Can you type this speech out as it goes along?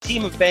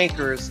team of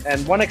bankers,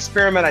 and one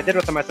experiment I did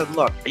with them, I said,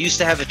 look, I used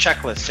to have a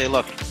checklist. Say,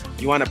 look,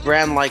 you want a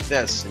brand like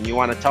this, and you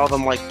want to tell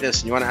them like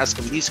this, and you want to ask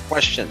them these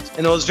questions.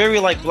 And it was very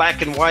like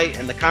black and white,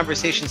 and the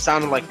conversation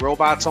sounded like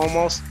robots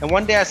almost. And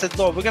one day I said,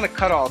 look, we're going to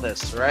cut all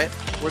this, right?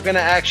 We're going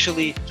to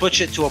actually switch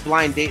it to a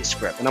blind date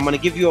script. And I'm going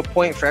to give you a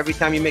point for every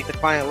time you make the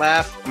client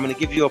laugh. I'm going to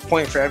give you a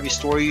point for every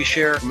story you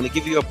share. I'm going to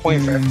give you a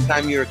point for every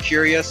time you're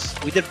curious.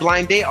 We did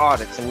blind date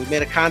audits, and we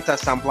made a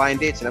contest on blind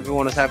dates, and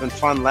everyone was having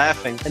fun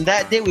laughing. And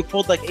that day we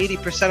pulled like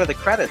 80% of the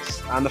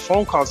credits on the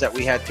phone calls that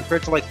we had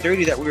compared to like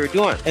 30 that we were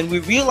doing. And we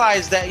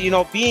realized that,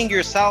 being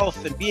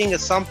yourself and being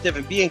assumptive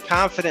and being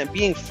confident and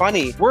being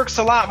funny works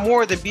a lot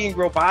more than being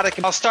robotic.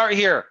 And I'll start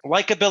here.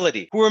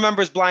 Likability. Who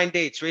remembers blind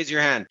dates? Raise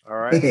your hand. All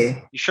right.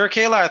 You sure,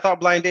 Kayla? I thought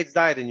blind dates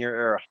died in your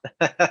era.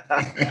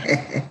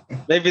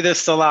 Maybe they're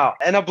still out.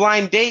 And a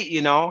blind date,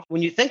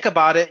 when you think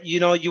about it,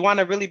 you want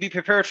to really be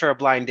prepared for a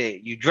blind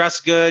date. You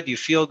dress good, you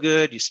feel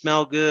good, you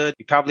smell good.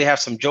 You probably have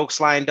some jokes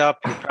lined up.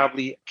 You're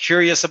probably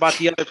curious about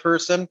the other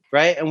person,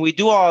 right? And we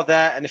do all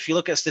that. And if you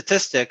look at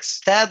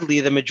statistics,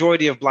 sadly, the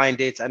majority of blind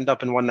dates end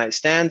up in one night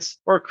stands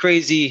or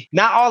crazy.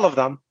 Not all of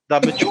them. The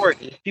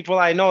majority. People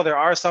I know, there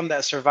are some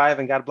that survive,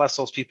 and God bless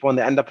those people, and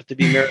they end up to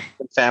be married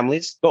with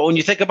families. But when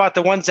you think about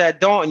the ones that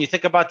don't, and you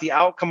think about the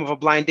outcome of a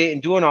blind date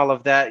and doing all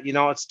of that,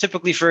 it's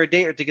typically for a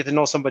dater to get to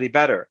know somebody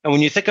better. And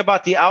when you think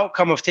about the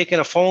outcome of taking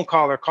a phone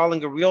call or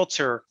calling a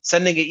realtor,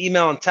 sending an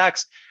email and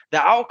text,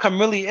 the outcome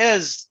really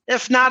is,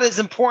 if not as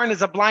important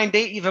as a blind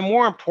date, even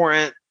more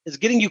important, is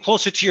getting you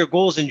closer to your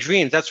goals and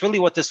dreams. That's really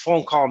what this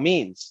phone call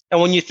means. And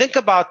when you think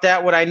about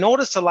that, what I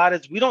notice a lot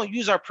is we don't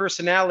use our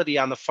personality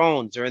on the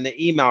phones or in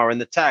the email or in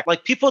the text.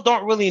 Like, people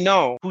don't really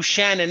know who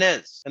Shannon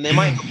is, and they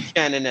might know who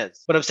Shannon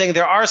is. But I'm saying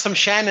there are some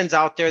Shannons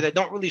out there that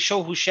don't really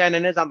show who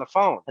Shannon is on the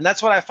phone. And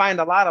that's what I find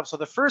a lot of. So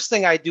the first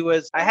thing I do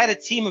is I had a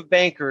team of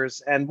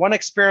bankers, and one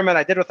experiment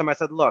I did with them, I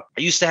said, look,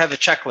 I used to have a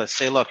checklist.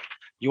 Say, look,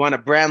 you want a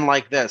brand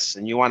like this,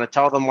 and you want to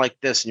tell them like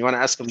this, and you want to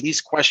ask them these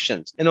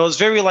questions. And it was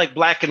very like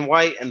black and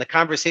white, and the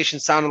conversation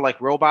sounded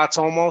like robots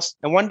almost.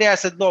 And one day I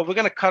said, look, we're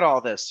going to cut all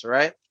this,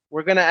 right?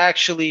 We're going to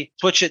actually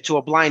switch it to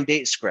a blind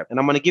date script. And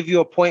I'm going to give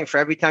you a point for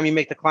every time you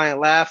make the client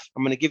laugh.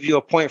 I'm going to give you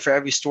a point for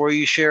every story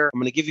you share. I'm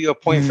going to give you a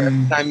point for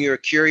every time you're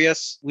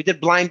curious. We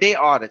did blind date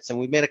audits, and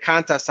we made a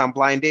contest on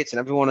blind dates, and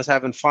everyone was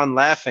having fun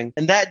laughing.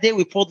 And that day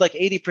we pulled like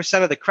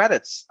 80% of the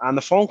credits on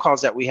the phone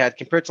calls that we had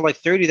compared to like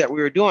 30 that we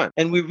were doing.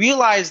 And we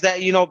realized that,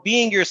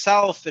 being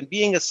yourself and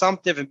being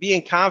assumptive and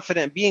being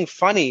confident and being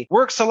funny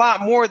works a lot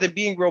more than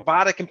being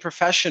robotic and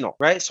professional,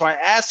 right? So I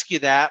ask you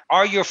that,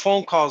 are your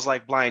phone calls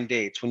like blind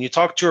dates? When you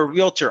talk to a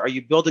realtor, are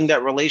you building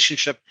that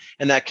relationship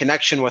and that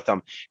connection with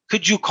them?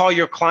 Could you call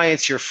your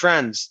clients your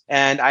friends?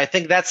 And I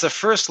think that's the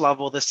first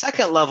level. The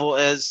second level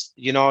is,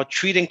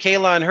 treating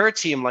Kayla and her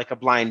team like a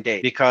blind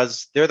date,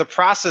 because they're the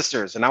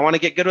processors, and I want to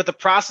get good with the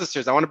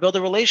processors. I want to build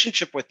a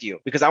relationship with you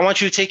because I want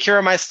you to take care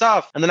of my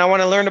stuff. And then I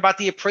want to learn about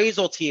the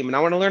appraisal team, and I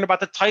want to learn about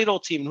the title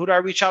team. Who do I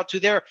reach out to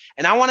there?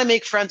 And I want to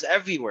make friends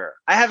everywhere.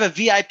 I have a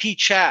VIP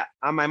chat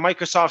on my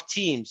Microsoft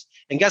Teams.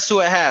 And guess who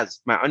it has?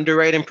 My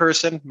underwriting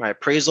person, my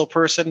appraisal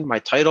person, my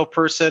title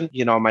person,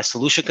 my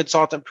solution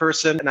consultant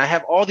person. And I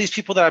have all these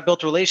people that I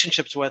built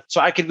relationships with,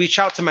 so I could reach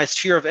out to my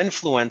sphere of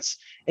influence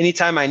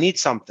anytime I need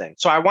something.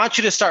 So I want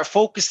you to start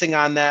focusing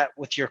on that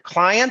with your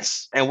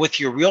clients and with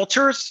your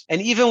realtors, and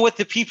even with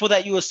the people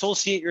that you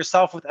associate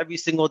yourself with every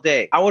single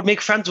day. I would make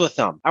friends with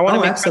them. I want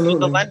to make friends with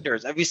the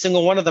lenders, every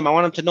single one of them. I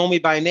want them to know me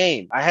by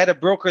name. I had a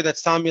broker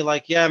that's telling me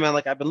like, yeah, man,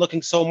 like I've been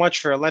looking so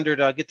much for a lender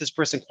to get this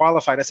person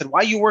qualified. I said, why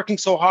are you working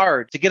so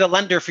hard to get a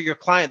lender for your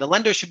client? The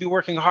lender should be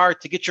working hard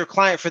to get your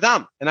client for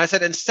them. And I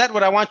said, instead,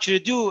 what I want you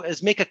to do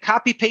is make a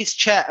copy paste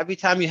chat every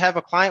time you have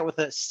a client with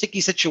a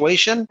sticky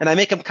situation. And I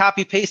make them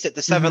copy paste it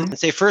to and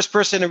say, first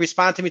person to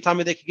respond to me, tell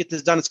me they could get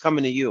this done, is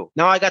coming to you.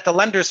 Now I got the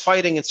lenders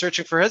fighting and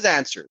searching for his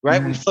answer,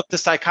 right? We flipped the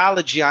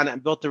psychology on it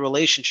and built the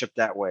relationship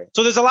that way.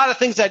 So there's a lot of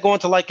things that go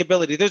into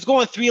likability. There's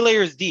going 3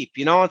 layers deep,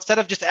 instead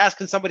of just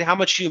asking somebody how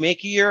much you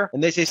make a year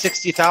and they say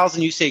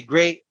 60,000, you say,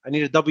 great, I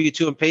need a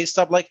W-2 and pay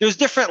stub. Like, there's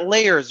different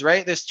layers,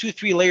 right? There's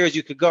 2-3 layers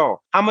you could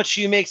go. How much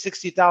do you make?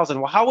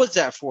 60,000. Well, how is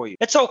that for you?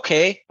 It's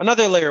okay.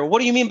 Another layer. What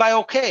do you mean by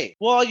okay?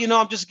 Well,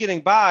 I'm just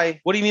getting by.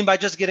 What do you mean by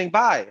just getting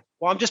by?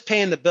 Well, I'm just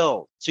paying the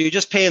bill. So you're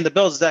just paying the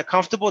bills. Is that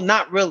comfortable?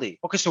 Not really.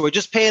 Okay, so we're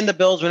just paying the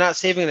bills. We're not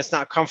saving, and it's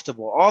not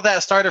comfortable. All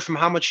that started from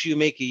how much you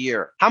make a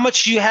year. How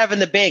much do you have in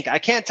the bank? I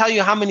can't tell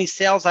you how many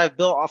sales I've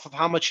built off of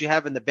how much you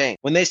have in the bank.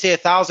 When they say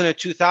 1,000 or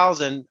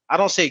 2,000, I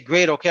don't say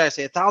great, okay. I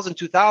say 1,000,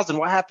 2,000.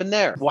 What happened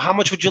there? Well, how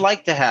much would you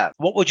like to have?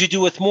 What would you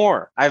do with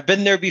more? I've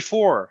been there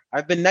before.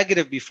 I've been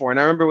negative before. And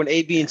I remember when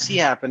A, B, and C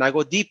happened, I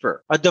go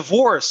deeper. A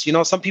divorce,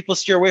 some people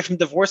steer away from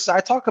divorces. I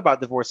talk about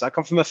divorce. I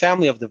come from a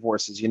family of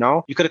divorces,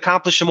 You could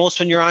accomplish the most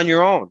when you're on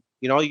your own.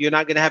 You're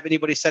not going to have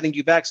anybody setting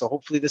you back. So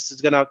hopefully this is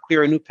going to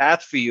clear a new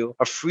path for you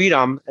of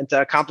freedom and to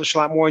accomplish a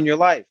lot more in your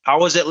life.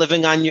 How is it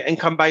living on your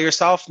income by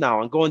yourself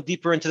now and going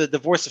deeper into the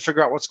divorce to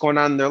figure out what's going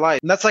on in their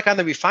life? And that's like on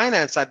the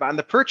refinance side. But on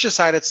the purchase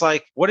side, it's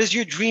like, what is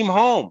your dream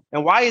home?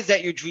 And why is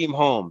that your dream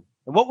home?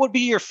 And what would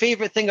be your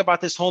favorite thing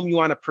about this home you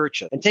want to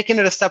purchase? And taking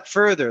it a step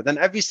further, then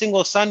every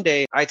single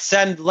Sunday, I'd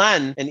send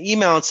Len an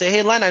email and say,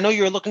 hey, Len, I know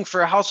you're looking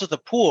for a house with a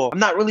pool. I'm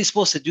not really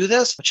supposed to do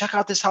this, but check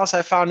out this house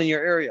I found in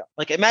your area.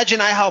 Like, imagine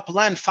I help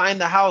Len find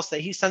the house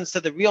that he sends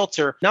to the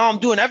realtor. Now I'm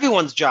doing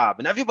everyone's job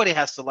and everybody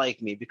has to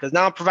like me because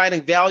now I'm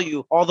providing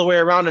value all the way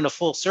around in a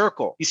full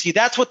circle. You see,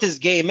 that's what this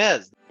game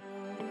is.